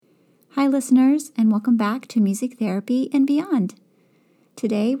Hi, listeners, and welcome back to Music Therapy and Beyond.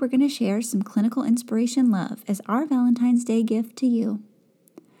 Today, we're going to share some clinical inspiration love as our Valentine's Day gift to you.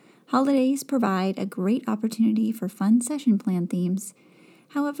 Holidays provide a great opportunity for fun session plan themes.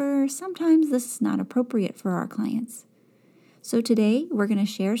 However, sometimes this is not appropriate for our clients. So today, we're going to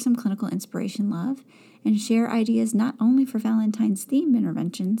share some clinical inspiration love and share ideas not only for Valentine's themed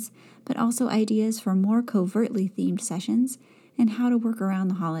interventions, but also ideas for more covertly themed sessions and how to work around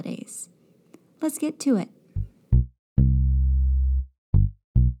the holidays. Let's get to it.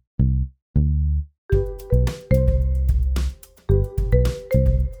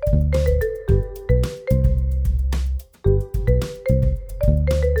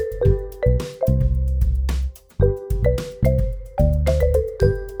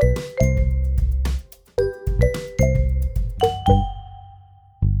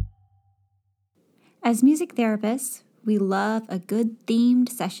 As music therapists, we love a good themed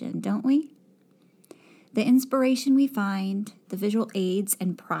session, don't we? The inspiration we find, the visual aids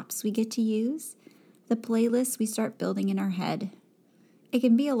and props we get to use, the playlists we start building in our head. It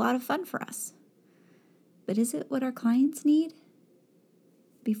can be a lot of fun for us. But is it what our clients need?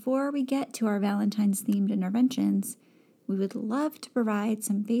 Before we get to our Valentine's themed interventions, we would love to provide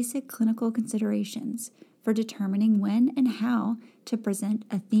some basic clinical considerations for determining when and how to present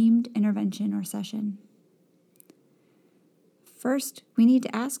a themed intervention or session. First, we need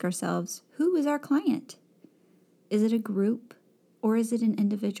to ask ourselves, who is our client? Is it a group or is it an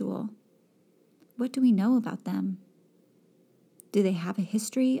individual? What do we know about them? Do they have a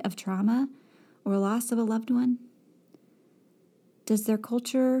history of trauma or loss of a loved one? Does their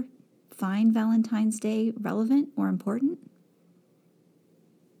culture find Valentine's Day relevant or important?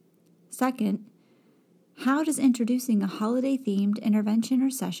 Second, how does introducing a holiday-themed intervention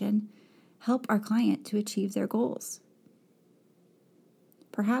or session help our client to achieve their goals?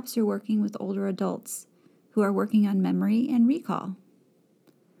 Perhaps you're working with older adults who are working on memory and recall.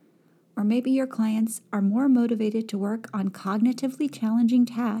 Or maybe your clients are more motivated to work on cognitively challenging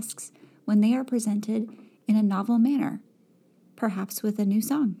tasks when they are presented in a novel manner, perhaps with a new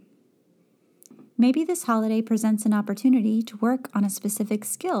song. Maybe this holiday presents an opportunity to work on a specific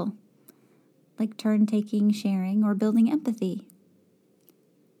skill, like turn-taking, sharing, or building empathy.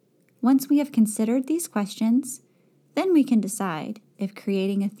 Once we have considered these questions, then we can decide if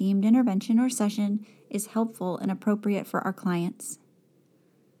creating a themed intervention or session is helpful and appropriate for our clients.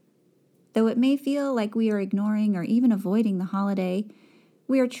 Though it may feel like we are ignoring or even avoiding the holiday,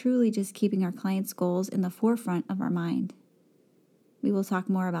 we are truly just keeping our clients' goals in the forefront of our mind. We will talk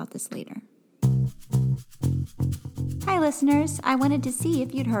more about this later. Hi listeners, I wanted to see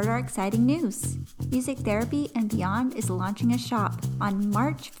if you'd heard our exciting news. Music Therapy and Beyond is launching a shop on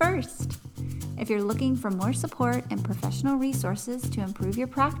March 1st. If you're looking for more support and professional resources to improve your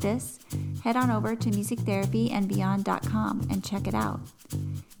practice, head on over to musictherapyandbeyond.com and check it out.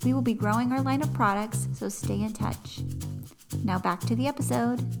 We will be growing our line of products, so stay in touch. Now back to the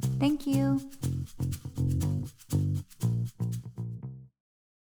episode. Thank you.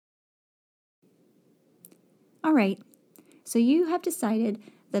 All right, so you have decided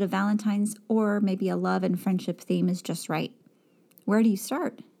that a Valentine's or maybe a love and friendship theme is just right. Where do you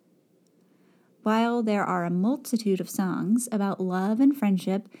start? While there are a multitude of songs about love and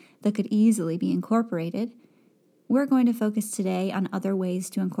friendship that could easily be incorporated, we're going to focus today on other ways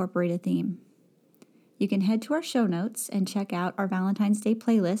to incorporate a theme. You can head to our show notes and check out our Valentine's Day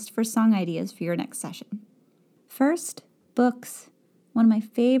playlist for song ideas for your next session. First, books. One of my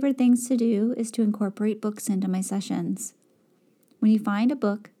favorite things to do is to incorporate books into my sessions. When you find a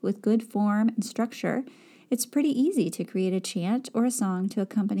book with good form and structure, it's pretty easy to create a chant or a song to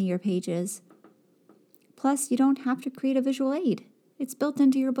accompany your pages. Plus, you don't have to create a visual aid. It's built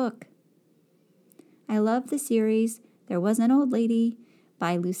into your book. I love the series There Was an Old Lady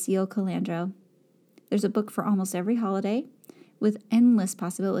by Lucille Calandro. There's a book for almost every holiday with endless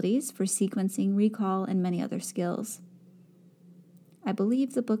possibilities for sequencing, recall, and many other skills. I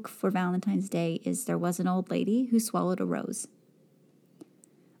believe the book for Valentine's Day is There Was an Old Lady Who Swallowed a Rose.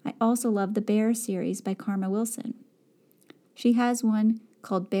 I also love the Bear series by Karma Wilson. She has one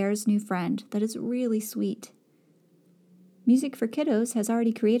called Bear's New Friend that is really sweet. Music for Kiddos has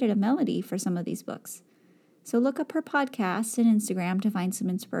already created a melody for some of these books, so look up her podcast and Instagram to find some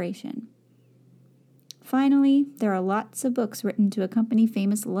inspiration. Finally, there are lots of books written to accompany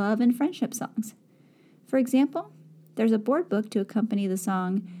famous love and friendship songs. For example, there's a board book to accompany the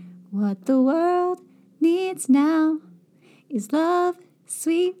song, What the World Needs Now is Love,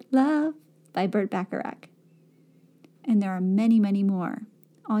 Sweet Love by Burt Bacharach. And there are many, many more.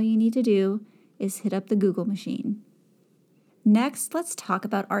 All you need to do is hit up the Google machine. Next, let's talk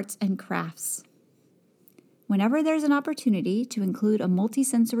about arts and crafts. Whenever there's an opportunity to include a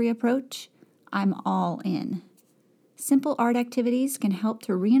multisensory approach, I'm all in. Simple art activities can help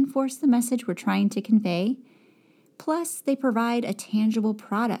to reinforce the message we're trying to convey. Plus, they provide a tangible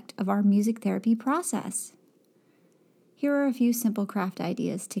product of our music therapy process. Here are a few simple craft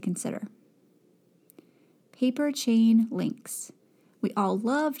ideas to consider. Paper chain links. We all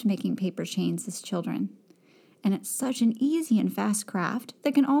loved making paper chains as children, and it's such an easy and fast craft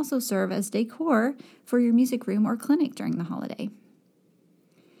that can also serve as decor for your music room or clinic during the holiday.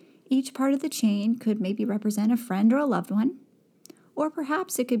 Each part of the chain could maybe represent a friend or a loved one, or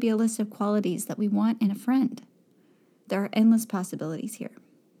perhaps it could be a list of qualities that we want in a friend. There are endless possibilities here.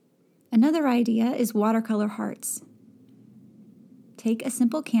 Another idea is watercolor hearts. Take a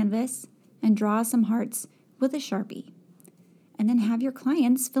simple canvas and draw some hearts with a Sharpie, and then have your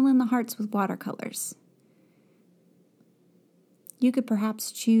clients fill in the hearts with watercolors. You could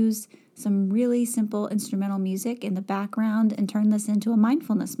perhaps choose some really simple instrumental music in the background and turn this into a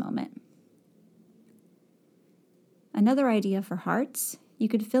mindfulness moment. Another idea for hearts, you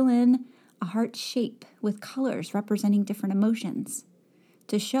could fill in a heart shape with colors representing different emotions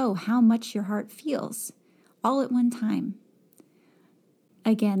to show how much your heart feels all at one time.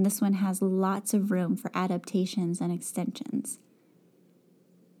 Again, this one has lots of room for adaptations and extensions.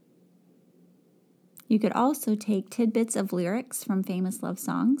 You could also take tidbits of lyrics from famous love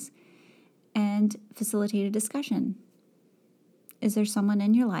songs and facilitate a discussion. Is there someone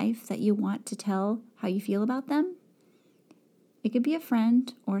in your life that you want to tell how you feel about them? It could be a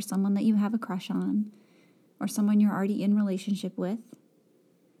friend or someone that you have a crush on or someone you're already in relationship with.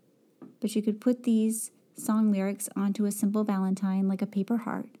 But you could put these song lyrics onto a simple valentine like a paper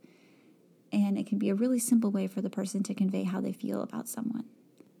heart, and it can be a really simple way for the person to convey how they feel about someone.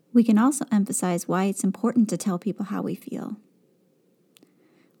 We can also emphasize why it's important to tell people how we feel.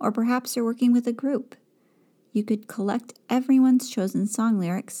 Or perhaps you're working with a group. You could collect everyone's chosen song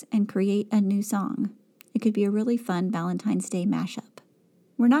lyrics and create a new song. It could be a really fun Valentine's Day mashup.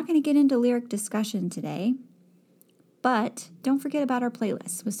 We're not going to get into lyric discussion today, but don't forget about our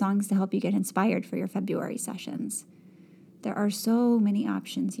playlists with songs to help you get inspired for your February sessions. There are so many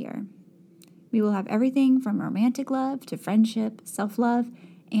options here. We will have everything from romantic love to friendship, self-love,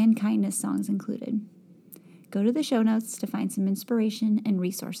 and kindness songs included. Go to the show notes to find some inspiration and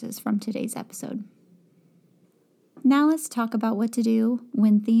resources from today's episode. Now let's talk about what to do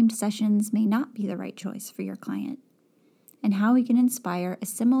when themed sessions may not be the right choice for your client, and how we can inspire a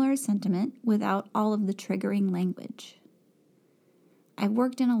similar sentiment without all of the triggering language. I've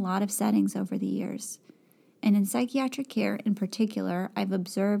worked in a lot of settings over the years, and in psychiatric care in particular, I've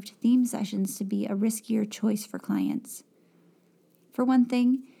observed theme sessions to be a riskier choice for clients. For one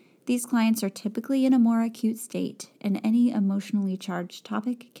thing, these clients are typically in a more acute state, and any emotionally charged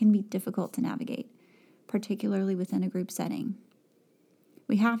topic can be difficult to navigate, particularly within a group setting.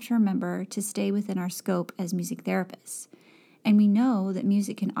 We have to remember to stay within our scope as music therapists, and we know that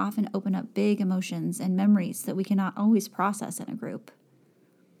music can often open up big emotions and memories that we cannot always process in a group.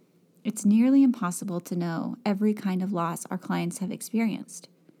 It's nearly impossible to know every kind of loss our clients have experienced.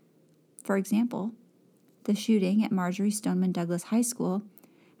 For example, the shooting at Marjory Stoneman Douglas High School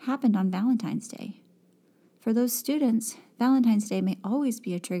happened on Valentine's Day. For those students, Valentine's Day may always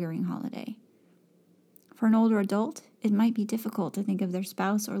be a triggering holiday. For an older adult, it might be difficult to think of their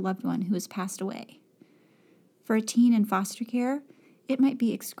spouse or loved one who has passed away. For a teen in foster care, it might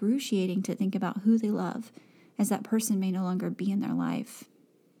be excruciating to think about who they love, as that person may no longer be in their life.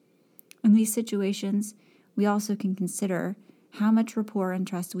 In these situations, we also can consider how much rapport and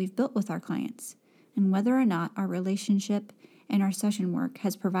trust we've built with our clients, and whether or not our relationship and our session work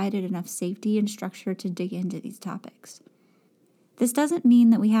has provided enough safety and structure to dig into these topics. This doesn't mean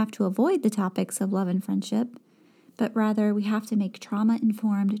that we have to avoid the topics of love and friendship, but rather we have to make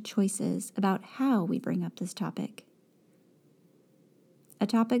trauma-informed choices about how we bring up this topic. A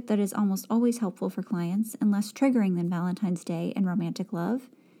topic that is almost always helpful for clients and less triggering than Valentine's Day and romantic love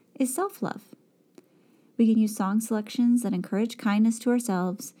is self-love. We can use song selections that encourage kindness to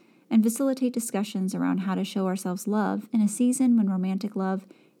ourselves and facilitate discussions around how to show ourselves love in a season when romantic love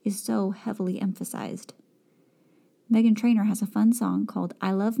is so heavily emphasized. Meghan Trainor has a fun song called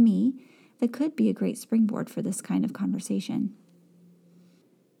I Love Me that could be a great springboard for this kind of conversation.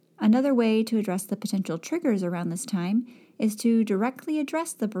 Another way to address the potential triggers around this time is to directly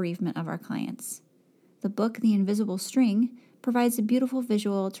address the bereavement of our clients. The book The Invisible String provides a beautiful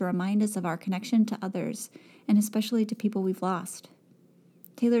visual to remind us of our connection to others, and especially to people we've lost.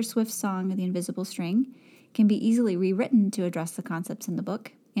 Taylor Swift's song The Invisible String can be easily rewritten to address the concepts in the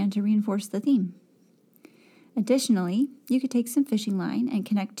book and to reinforce the theme. Additionally, you could take some fishing line and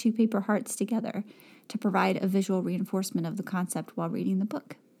connect two paper hearts together to provide a visual reinforcement of the concept while reading the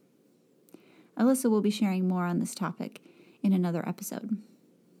book. Alyssa will be sharing more on this topic in another episode.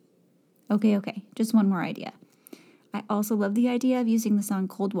 Okay, just one more idea. I also love the idea of using the song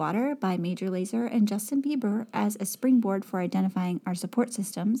Cold Water by Major Lazer and Justin Bieber as a springboard for identifying our support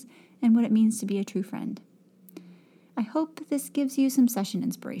systems and what it means to be a true friend. I hope this gives you some session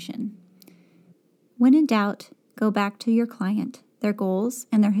inspiration. When in doubt, go back to your client, their goals,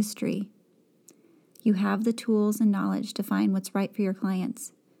 and their history. You have the tools and knowledge to find what's right for your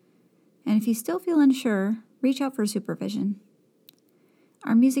clients. And if you still feel unsure, reach out for supervision.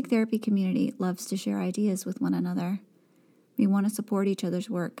 Our music therapy community loves to share ideas with one another. We want to support each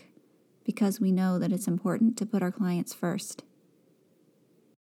other's work because we know that it's important to put our clients first.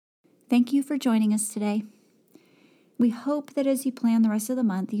 Thank you for joining us today. We hope that as you plan the rest of the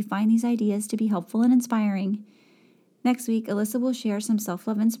month, you find these ideas to be helpful and inspiring. Next week, Alyssa will share some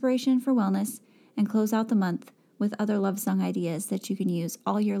self-love inspiration for wellness and close out the month with other love song ideas that you can use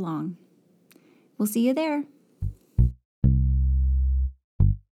all year long. We'll see you there.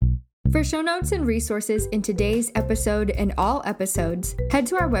 For show notes and resources in today's episode and all episodes, head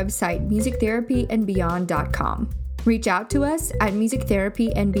to our website, musictherapyandbeyond.com. Reach out to us at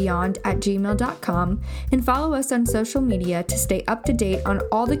musictherapyandbeyond@gmail.com and follow us on social media to stay up to date on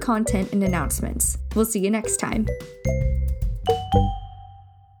all the content and announcements. We'll see you next time.